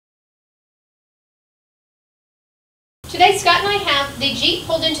Today Scott and I have the Jeep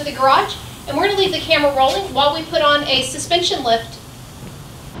pulled into the garage, and we're going to leave the camera rolling while we put on a suspension lift.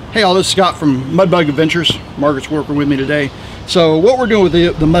 Hey all, this is Scott from Mudbug Adventures. Margaret's working with me today. So what we're doing with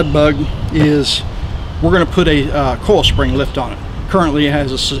the Mudbug is we're going to put a coil spring lift on it. Currently it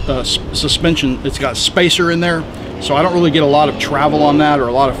has a suspension, it's got a spacer in there, so I don't really get a lot of travel on that or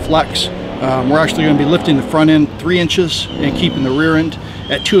a lot of flex. We're actually going to be lifting the front end 3 inches and keeping the rear end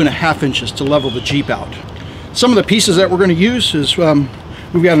at 2.5 inches to level the Jeep out. Some of the pieces that we're going to use is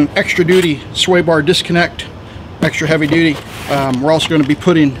we've got an extra duty sway bar disconnect, extra heavy duty. We're also going to be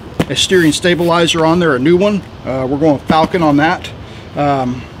putting a steering stabilizer on there, a new one. We're going with Falcon on that.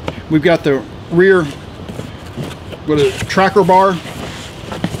 We've got the rear tracker bar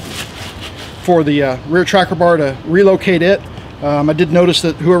for the rear tracker bar to relocate it. I did notice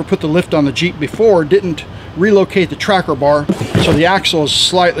that whoever put the lift on the Jeep before didn't relocate the tracker bar, so the axle is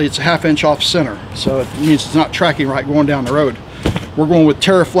slightly, it's a 1/2 inch off center, so it means it's not tracking right going down the road. We're going with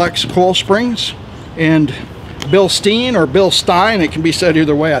TerraFlex coil springs and Bill Steen or Bill Stein. It can be said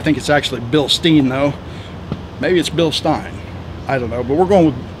either way. I think it's actually Bill Steen though. Maybe it's Bill Stein, I don't know, but we're going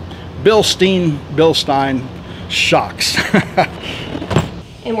with Bill Steen, Bill Stein shocks.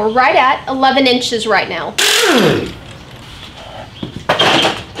 And we're right at 11 inches right now.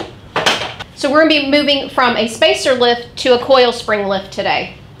 So we're going to be moving from a spacer lift to a coil spring lift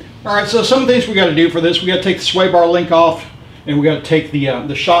today. All right, so some things we got to do for this. We got to take the sway bar link off, and we got to take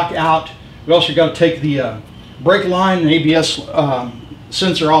the shock out. We also got to take the brake line and ABS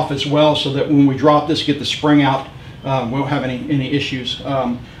sensor off as well, so that when we drop this, get the spring out, we won't have any issues.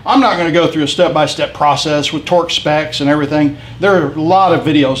 I'm not going to go through a step-by-step process with torque specs and everything. There are a lot of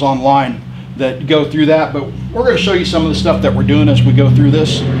videos online that go through that, but we're going to show you some of the stuff that we're doing as we go through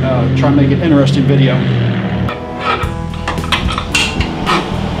this, try and make it an interesting video.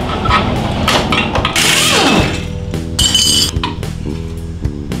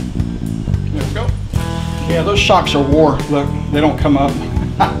 There we go. Yeah, those shocks are wore. Look, they don't come up.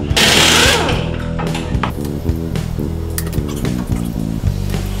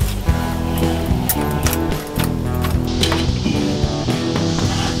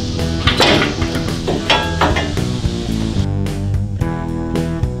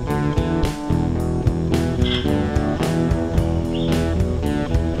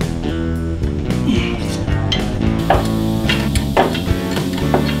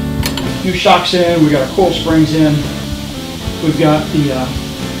 New shocks in, we got our coil springs in, we've got the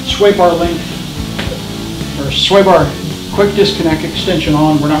sway bar link, or sway bar quick disconnect extension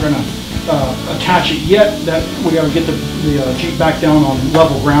on. We're not going to attach it yet. That we got to get the Jeep back down on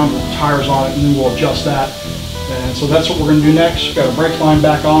level ground with tires on it, and then we'll adjust that. And so that's what we're going to do next. We've got our brake line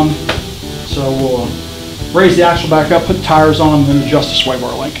back on, so we'll raise the axle back up, put the tires on, and then adjust the sway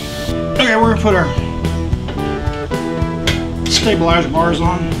bar link. Okay, we're going to put our stabilizer bars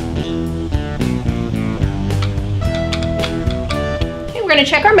on. We're going to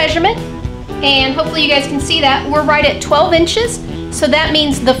check our measurement, and hopefully you guys can see that we're right at 12 inches, so that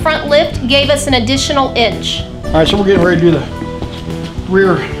means the front lift gave us an additional inch. Alright, so we're getting ready to do the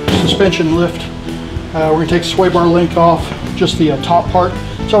rear suspension lift. We're going to take the sway bar link off, just the top part.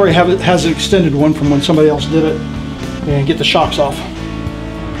 It's already has an extended one from when somebody else did it, and get the shocks off.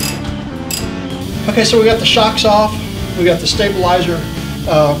 Okay, so we got the shocks off, we got the stabilizer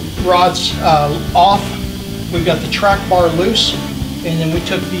rods off, we've got the track bar loose, and then we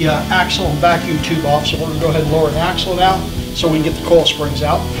took the axle and vacuum tube off, so we're going to go ahead and lower the axle now so we can get the coil springs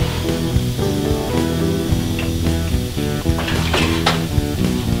out.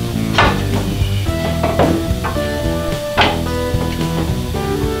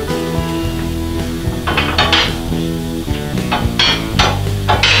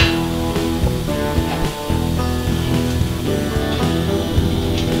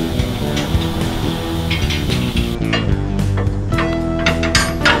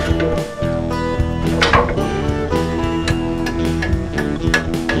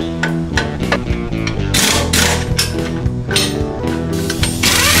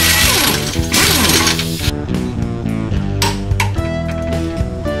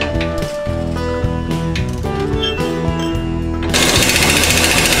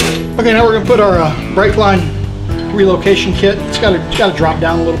 Okay, now we're going to put our brake line relocation kit. It's got to drop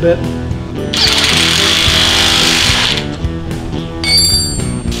down a little bit.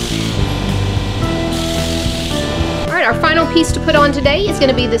 All right, our final piece to put on today is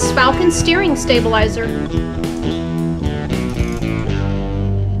going to be this Falcon steering stabilizer.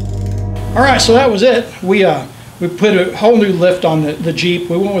 All right, so that was it. We put a whole new lift on the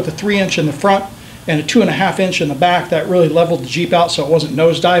Jeep. We went with a 3-inch in the front and a 2.5 inch in the back. That really leveled the Jeep out so it wasn't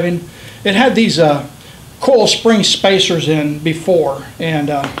nosediving. It had these coil spring spacers in before, and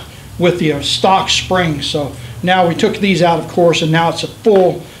with the stock springs. So now we took these out, of course, and now it's a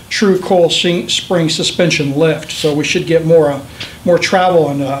full true coil spring suspension lift. So we should get more travel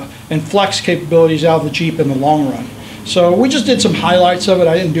and flex capabilities out of the Jeep in the long run. So we just did some highlights of it.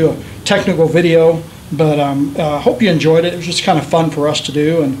 I didn't do a technical video, but hope you enjoyed it. It was just kind of fun for us to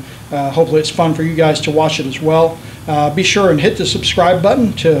do, and hopefully it's fun for you guys to watch it as well. Be sure and hit the subscribe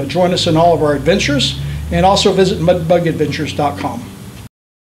button to join us in all of our adventures, and also visit mudbugadventures.com.